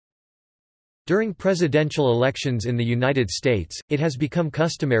During presidential elections in the United States, it has become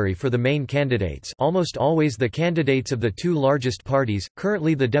customary for the main candidates, almost always the candidates of the two largest parties,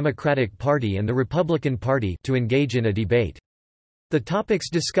 currently the Democratic Party and the Republican Party, to engage in a debate. The topics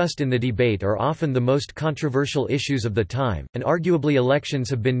discussed in the debate are often the most controversial issues of the time, and arguably elections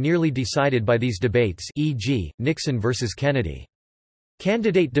have been nearly decided by these debates, e.g., Nixon versus Kennedy.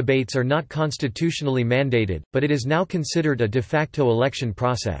 Candidate debates are not constitutionally mandated, but it is now considered a de facto election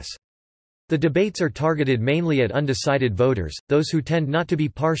process. The debates are targeted mainly at undecided voters, those who tend not to be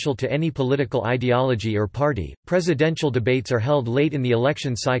partial to any political ideology or party. Presidential debates are held late in the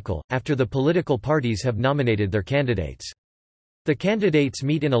election cycle, after the political parties have nominated their candidates. The candidates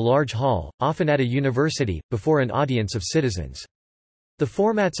meet in a large hall, often at a university, before an audience of citizens. The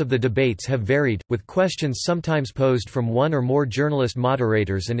formats of the debates have varied, with questions sometimes posed from one or more journalist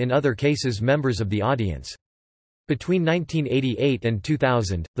moderators and in other cases members of the audience. Between 1988 and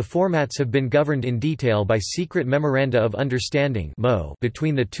 2000, the formats have been governed in detail by secret Memoranda of Understanding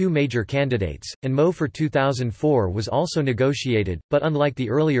between the two major candidates, and MO for 2004 was also negotiated, but unlike the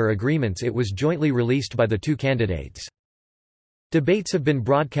earlier agreements it was jointly released by the two candidates. Debates have been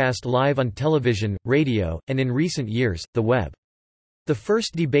broadcast live on television, radio, and in recent years, the web. The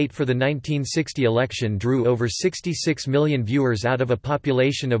first debate for the 1960 election drew over 66 million viewers out of a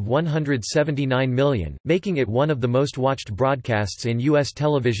population of 179 million, making it one of the most watched broadcasts in U.S.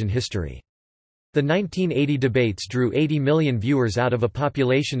 television history. The 1980 debates drew 80 million viewers out of a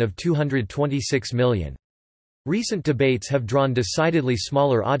population of 226 million. Recent debates have drawn decidedly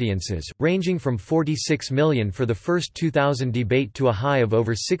smaller audiences, ranging from 46 million for the first 2000 debate to a high of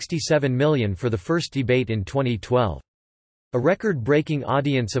over 67 million for the first debate in 2012. A record-breaking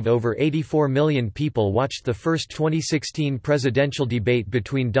audience of over 84 million people watched the first 2016 presidential debate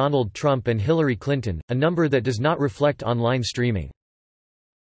between Donald Trump and Hillary Clinton, a number that does not reflect online streaming.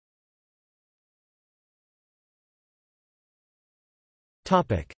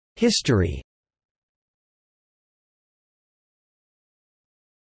 History.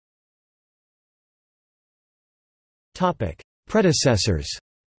 Predecessors.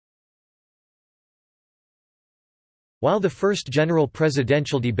 While the first general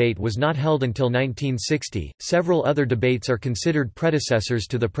presidential debate was not held until 1960, several other debates are considered predecessors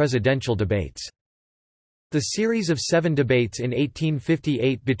to the presidential debates. The series of 7 debates in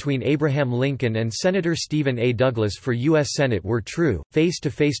 1858 between Abraham Lincoln and Senator Stephen A. Douglas for U.S. Senate were true,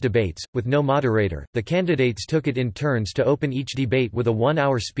 face-to-face debates, with no moderator. The candidates took it in turns to open each debate with a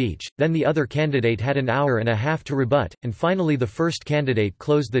 1-hour speech, then the other candidate had an hour and a half to rebut, and finally the first candidate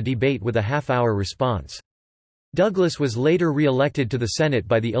closed the debate with a half-hour response. Douglas was later re-elected to the Senate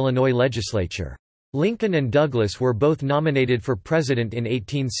by the Illinois legislature. Lincoln and Douglas were both nominated for president in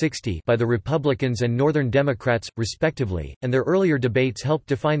 1860 by the Republicans and Northern Democrats, respectively, and their earlier debates helped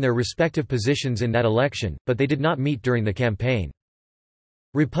define their respective positions in that election, but they did not meet during the campaign.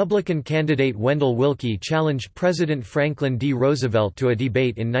 Republican candidate Wendell Willkie challenged President Franklin D. Roosevelt to a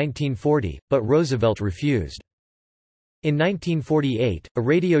debate in 1940, but Roosevelt refused. In 1948, a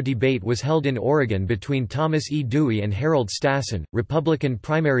radio debate was held in Oregon between Thomas E. Dewey and Harold Stassen, Republican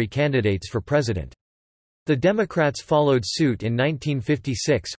primary candidates for president. The Democrats followed suit in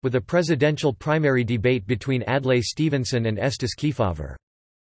 1956, with a presidential primary debate between Adlai Stevenson and Estes Kefauver.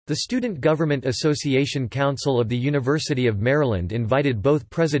 The Student Government Association Council of the University of Maryland invited both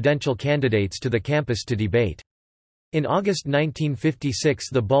presidential candidates to the campus to debate. In August 1956,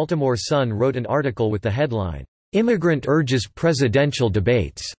 the Baltimore Sun wrote an article with the headline, "Immigrant Urges Presidential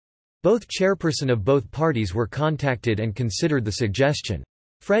Debates." Both chairpersons of both parties were contacted and considered the suggestion.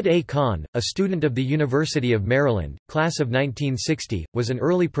 Fred A. Kahn, a student of the University of Maryland, class of 1960, was an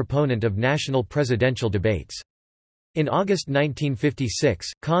early proponent of national presidential debates. In August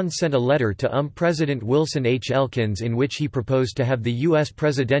 1956, Kahn sent a letter to President Wilson H. Elkins in which he proposed to have the U.S.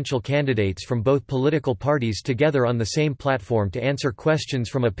 presidential candidates from both political parties together on the same platform to answer questions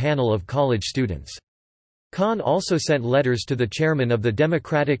from a panel of college students. Kahn also sent letters to the chairmen of the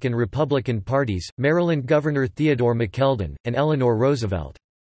Democratic and Republican parties, Maryland Governor Theodore McKeldin, and Eleanor Roosevelt.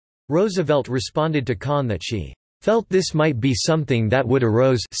 Roosevelt responded to Kahn that she felt this might be something that would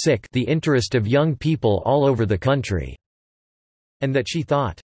arouse the interest of young people all over the country, and that she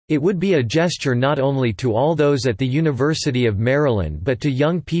thought, "It would be a gesture not only to all those at the University of Maryland but to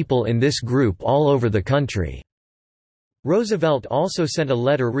young people in this group all over the country." Roosevelt also sent a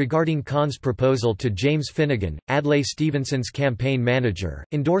letter regarding Kahn's proposal to James Finnegan, Adlai Stevenson's campaign manager,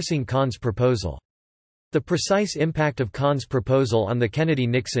 endorsing Kahn's proposal. The precise impact of Kahn's proposal on the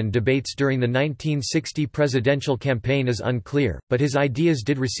Kennedy-Nixon debates during the 1960 presidential campaign is unclear, but his ideas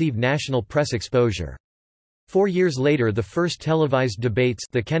did receive national press exposure. 4 years later the first televised debates,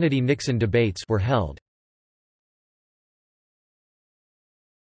 the Kennedy-Nixon debates, were held.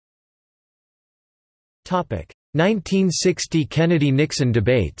 Topic: 1960 Kennedy-Nixon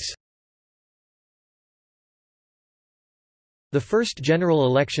debates. The first general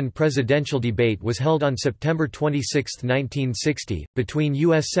election presidential debate was held on September 26, 1960, between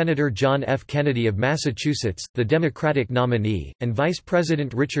U.S. Senator John F. Kennedy of Massachusetts, the Democratic nominee, and Vice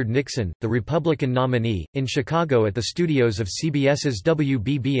President Richard Nixon, the Republican nominee, in Chicago at the studios of CBS's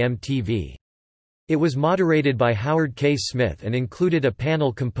WBBM-TV. It was moderated by Howard K. Smith and included a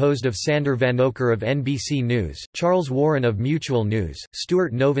panel composed of Sander Vanocur of NBC News, Charles Warren of Mutual News,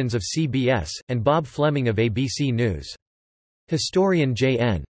 Stuart Novins of CBS, and Bob Fleming of ABC News. Historian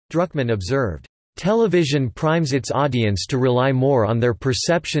J.N. Druckmann observed, "Television primes its audience to rely more on their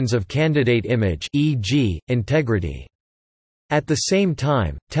perceptions of candidate image, e.g., integrity. At the same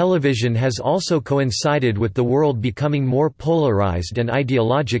time, television has also coincided with the world becoming more polarized and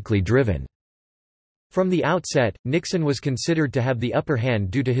ideologically driven." From the outset, Nixon was considered to have the upper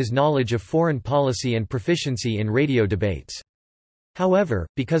hand due to his knowledge of foreign policy and proficiency in radio debates. However,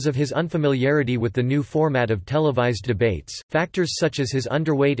 because of his unfamiliarity with the new format of televised debates, factors such as his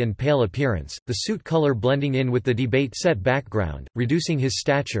underweight and pale appearance, the suit color blending in with the debate set background, reducing his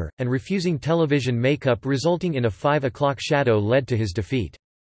stature, and refusing television makeup resulting in a 5 o'clock shadow led to his defeat.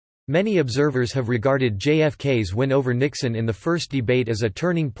 Many observers have regarded JFK's win over Nixon in the first debate as a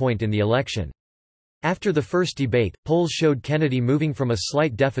turning point in the election. After the first debate, polls showed Kennedy moving from a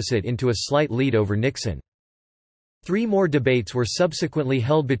slight deficit into a slight lead over Nixon. 3 more debates were subsequently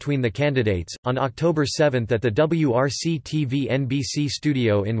held between the candidates, on October 7 at the WRC-TV NBC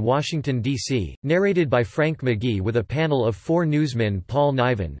studio in Washington, D.C., narrated by Frank McGee with a panel of 4 newsmen: Paul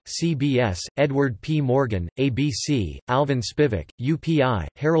Niven, CBS, Edward P. Morgan, ABC, Alvin Spivak, UPI,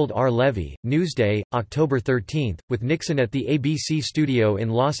 Harold R. Levy, Newsday, October 13, with Nixon at the ABC studio in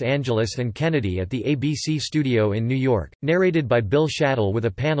Los Angeles and Kennedy at the ABC studio in New York, narrated by Bill Shattle with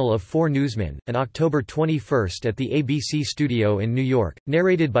a panel of 4 newsmen, and October 21 at the ABC studio in New York,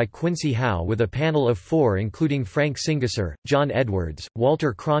 narrated by Quincy Howe with a panel of 4 including Frank Singasser, John Edwards,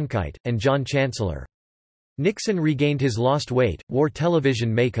 Walter Cronkite, and John Chancellor. Nixon regained his lost weight, wore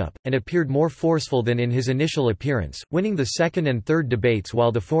television makeup, and appeared more forceful than in his initial appearance, winning the second and third debates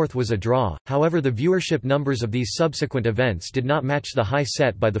while the fourth was a draw. However, the viewership numbers of these subsequent events did not match the high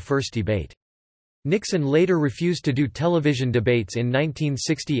set by the first debate. Nixon later refused to do television debates in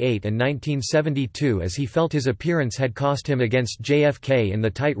 1968 and 1972 as he felt his appearance had cost him against JFK in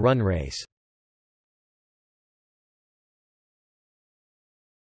the tight run race.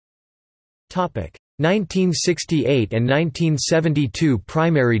 Topic: 1968 and 1972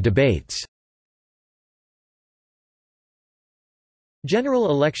 primary debates. General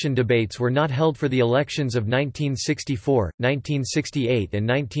election debates were not held for the elections of 1964, 1968 and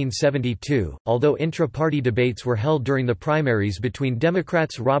 1972, although intra-party debates were held during the primaries between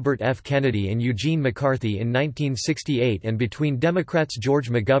Democrats Robert F. Kennedy and Eugene McCarthy in 1968 and between Democrats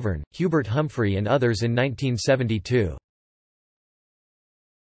George McGovern, Hubert Humphrey and others in 1972.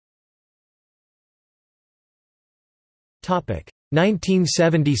 Topic: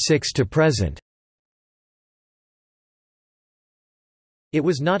 1976 to present. It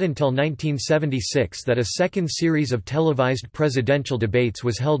was not until 1976 that a second series of televised presidential debates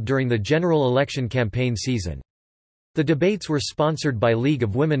was held during the general election campaign season. The debates were sponsored by League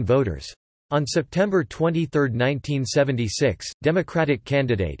of Women Voters. On September 23, 1976, Democratic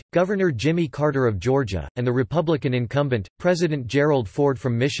candidate, Governor Jimmy Carter of Georgia, and the Republican incumbent, President Gerald Ford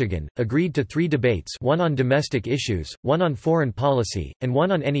from Michigan, agreed to 3 debates, one on domestic issues, one on foreign policy, and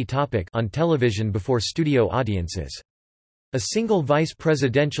one on any topic, on television before studio audiences. A single vice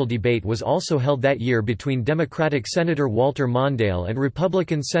presidential debate was also held that year between Democratic Senator Walter Mondale and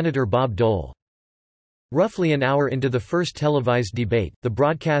Republican Senator Bob Dole. Roughly an hour into the first televised debate, the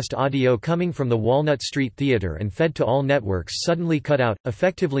broadcast audio coming from the Walnut Street Theater and fed to all networks suddenly cut out,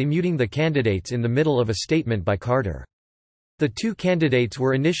 effectively muting the candidates in the middle of a statement by Carter. The 2 candidates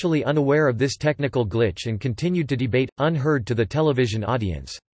were initially unaware of this technical glitch and continued to debate, unheard to the television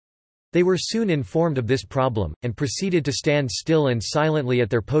audience. They were soon informed of this problem, and proceeded to stand still and silently at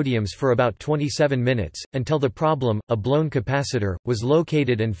their podiums for about 27 minutes, until the problem, a blown capacitor, was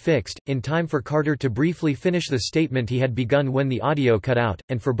located and fixed, in time for Carter to briefly finish the statement he had begun when the audio cut out,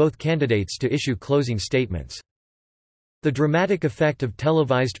 and for both candidates to issue closing statements. The dramatic effect of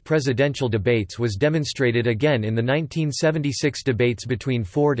televised presidential debates was demonstrated again in the 1976 debates between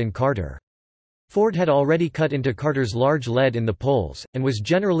Ford and Carter. Ford had already cut into Carter's large lead in the polls, and was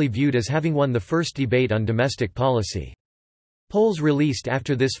generally viewed as having won the first debate on domestic policy. Polls released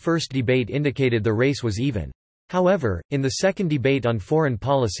after this first debate indicated the race was even. However, in the second debate on foreign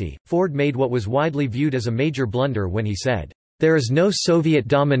policy, Ford made what was widely viewed as a major blunder when he said, "There is no Soviet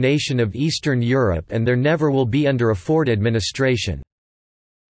domination of Eastern Europe and there never will be under a Ford administration."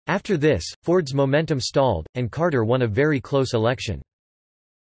 After this, Ford's momentum stalled, and Carter won a very close election.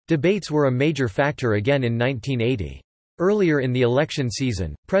 Debates were a major factor again in 1980. Earlier in the election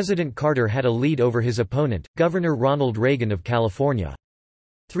season, President Carter had a lead over his opponent, Governor Ronald Reagan of California.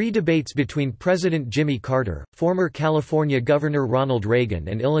 3 debates between President Jimmy Carter, former California Governor Ronald Reagan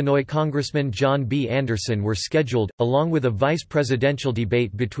and Illinois Congressman John B. Anderson were scheduled, along with a vice presidential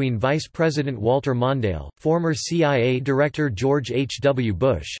debate between Vice President Walter Mondale, former CIA Director George H. W.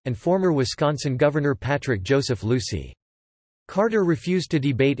 Bush, and former Wisconsin Governor Patrick Joseph Lucey. Carter refused to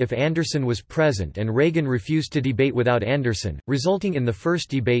debate if Anderson was present and Reagan refused to debate without Anderson, resulting in the first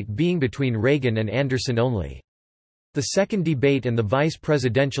debate being between Reagan and Anderson only. The second debate and the vice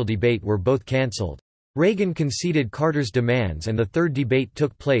presidential debate were both cancelled. Reagan conceded Carter's demands and the third debate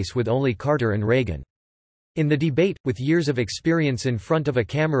took place with only Carter and Reagan. In the debate, with years of experience in front of a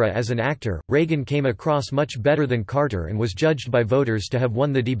camera as an actor, Reagan came across much better than Carter and was judged by voters to have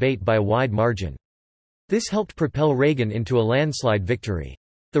won the debate by a wide margin. This helped propel Reagan into a landslide victory.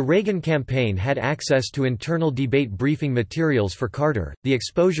 The Reagan campaign had access to internal debate briefing materials for Carter. The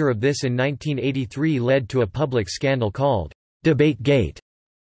exposure of this in 1983 led to a public scandal called DebateGate.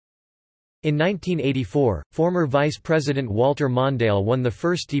 In 1984, former Vice President Walter Mondale won the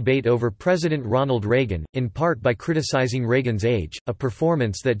first debate over President Ronald Reagan, in part by criticizing Reagan's age, a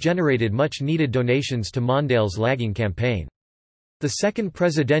performance that generated much-needed donations to Mondale's lagging campaign. The second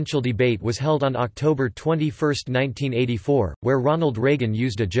presidential debate was held on October 21, 1984, where Ronald Reagan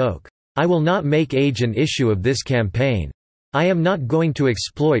used a joke, "I will not make age an issue of this campaign. I am not going to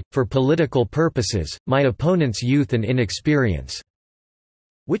exploit, for political purposes, my opponent's youth and inexperience,"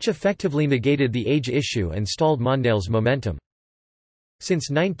 which effectively negated the age issue and stalled Mondale's momentum.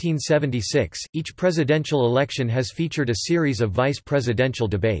 Since 1976, each presidential election has featured a series of vice presidential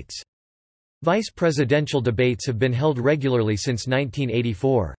debates. Vice presidential debates have been held regularly since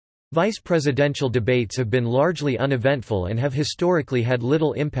 1984. Vice presidential debates have been largely uneventful and have historically had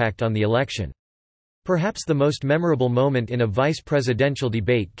little impact on the election. Perhaps the most memorable moment in a vice presidential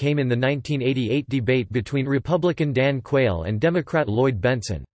debate came in the 1988 debate between Republican Dan Quayle and Democrat Lloyd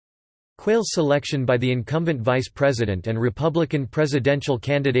Bentsen. Quayle's selection by the incumbent vice president and Republican presidential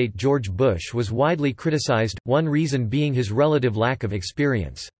candidate George Bush was widely criticized, one reason being his relative lack of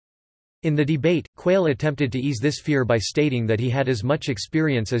experience. In the debate, Quayle attempted to ease this fear by stating that he had as much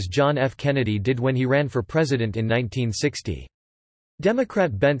experience as John F. Kennedy did when he ran for president in 1960.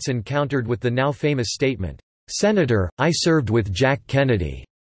 Democrat Bentsen countered with the now famous statement, "Senator, I served with Jack Kennedy.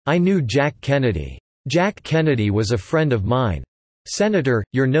 I knew Jack Kennedy. Jack Kennedy was a friend of mine. Senator,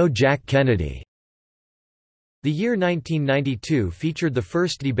 you're no Jack Kennedy." The year 1992 featured the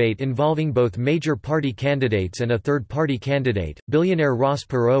first debate involving both major party candidates and a third-party candidate, billionaire Ross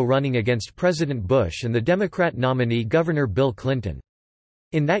Perot running against President Bush and the Democrat nominee Governor Bill Clinton.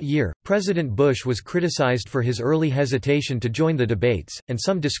 In that year, President Bush was criticized for his early hesitation to join the debates, and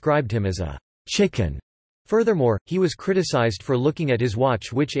some described him as a chicken. Furthermore, he was criticized for looking at his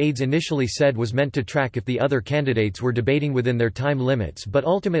watch, which aides initially said was meant to track if the other candidates were debating within their time limits, but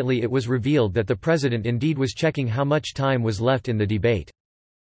ultimately it was revealed that the president indeed was checking how much time was left in the debate.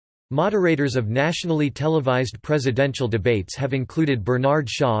 Moderators of nationally televised presidential debates have included Bernard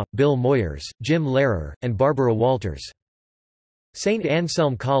Shaw, Bill Moyers, Jim Lehrer, and Barbara Walters. St.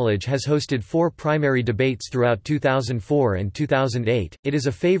 Anselm College has hosted 4 primary debates throughout 2004 and 2008. It is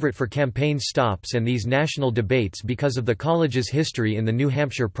a favorite for campaign stops and these national debates because of the college's history in the New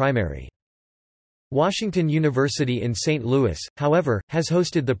Hampshire primary. Washington University in St. Louis, however, has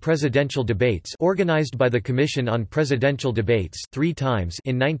hosted the presidential debates organized by the Commission on Presidential Debates 3 times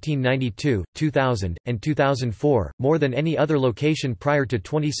in 1992, 2000, and 2004, more than any other location prior to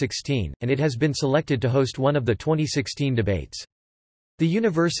 2016, and it has been selected to host one of the 2016 debates. The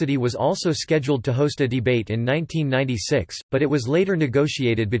university was also scheduled to host a debate in 1996, but it was later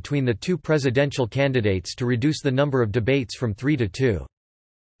negotiated between the 2 presidential candidates to reduce the number of debates from 3 to 2.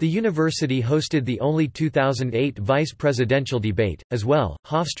 The university hosted the only 2008 vice presidential debate, as well.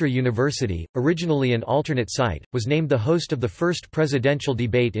 Hofstra University, originally an alternate site, was named the host of the first presidential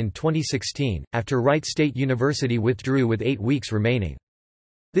debate in 2016, after Wright State University withdrew with 8 weeks remaining.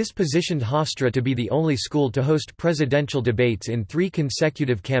 This positioned Hofstra to be the only school to host presidential debates in 3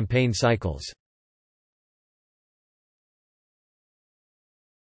 consecutive campaign cycles.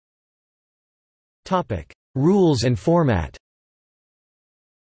 Rules and format.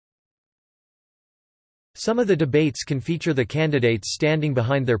 Some of the debates can feature the candidates standing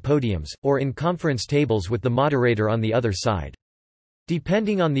behind their podiums, or in conference tables with the moderator on the other side.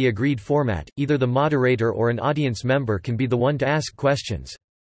 Depending on the agreed format, either the moderator or an audience member can be the one to ask questions.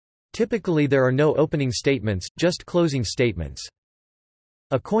 Typically there are no opening statements, just closing statements.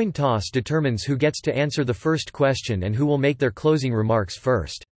 A coin toss determines who gets to answer the first question and who will make their closing remarks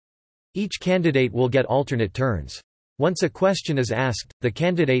first. Each candidate will get alternate turns. Once a question is asked, the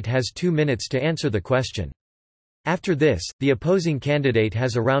candidate has 2 minutes to answer the question. After this, the opposing candidate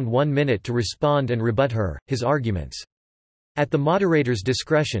has around 1 minute to respond and rebut his arguments. At the moderator's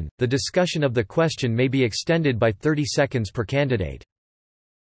discretion, the discussion of the question may be extended by 30 seconds per candidate.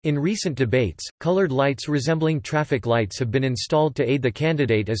 In recent debates, colored lights resembling traffic lights have been installed to aid the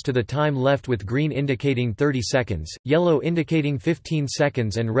candidate as to the time left, with green indicating 30 seconds, yellow indicating 15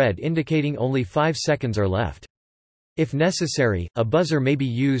 seconds and red indicating only 5 seconds are left. If necessary, a buzzer may be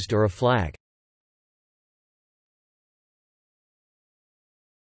used or a flag.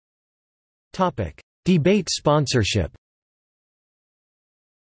 Debate sponsorship.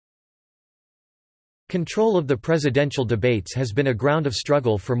 Control of the presidential debates has been a ground of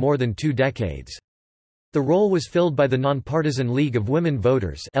struggle for more than 2 decades. The role was filled by the Nonpartisan League of Women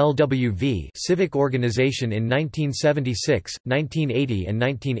Voters (LWV) civic organization in 1976, 1980 and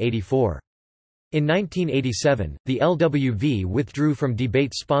 1984. In 1987, the LWV withdrew from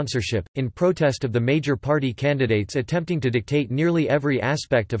debate sponsorship, in protest of the major party candidates attempting to dictate nearly every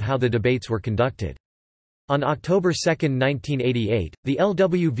aspect of how the debates were conducted. On October 2, 1988, the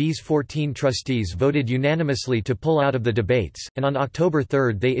LWV's 14 trustees voted unanimously to pull out of the debates, and on October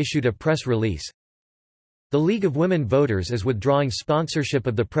 3 they issued a press release. The League of Women Voters is withdrawing sponsorship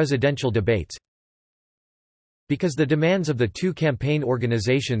of the presidential debates because the demands of the 2 campaign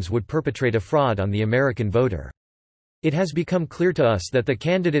organizations would perpetrate a fraud on the American voter. It has become clear to us that the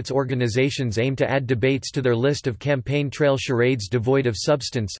candidates' organizations aim to add debates to their list of campaign trail charades devoid of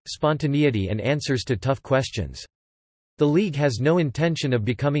substance, spontaneity and answers to tough questions. The League has no intention of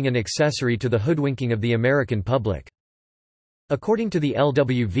becoming an accessory to the hoodwinking of the American public. According to the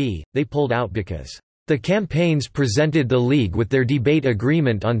LWV, they pulled out because the campaigns presented the League with their debate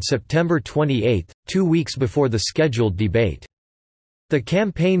agreement on September 28, 2 weeks before the scheduled debate. The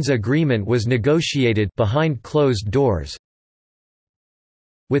campaign's agreement was negotiated behind closed doors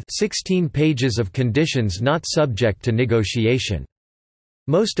with 16 pages of conditions not subject to negotiation.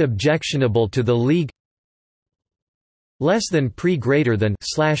 Most objectionable to the League less than pre greater than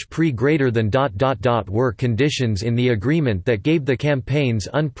pre greater than ... were conditions in the agreement that gave the campaigns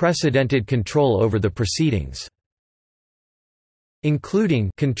unprecedented control over the proceedings,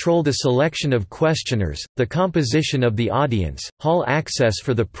 including control the selection of questioners, the composition of the audience, hall access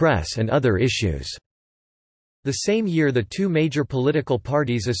for the press and other issues. The same year the 2 major political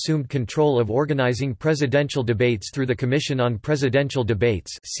parties assumed control of organizing presidential debates through the Commission on Presidential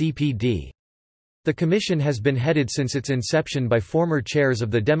Debates (CPD). The commission has been headed since its inception by former chairs of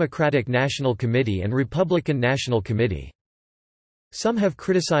the Democratic National Committee and Republican National Committee. Some have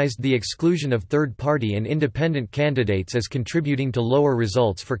criticized the exclusion of third-party and independent candidates as contributing to lower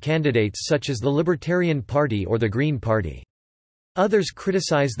results for candidates such as the Libertarian Party or the Green Party. Others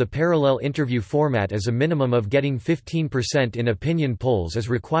criticize the parallel interview format, as a minimum of getting 15% in opinion polls is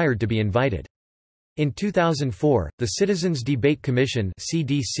required to be invited. In 2004, the Citizens Debate Commission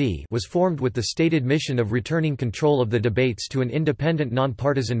 (CDC) was formed with the stated mission of returning control of the debates to an independent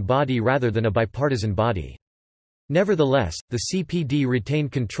nonpartisan body rather than a bipartisan body. Nevertheless, the CPD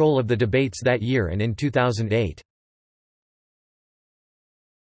retained control of the debates that year and in 2008.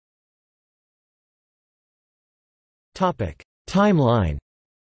 Timeline.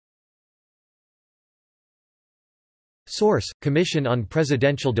 Source: Commission on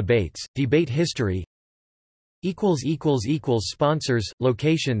Presidential Debates, Debate History. Sponsors,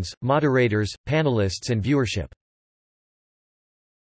 locations, moderators, panelists and viewership.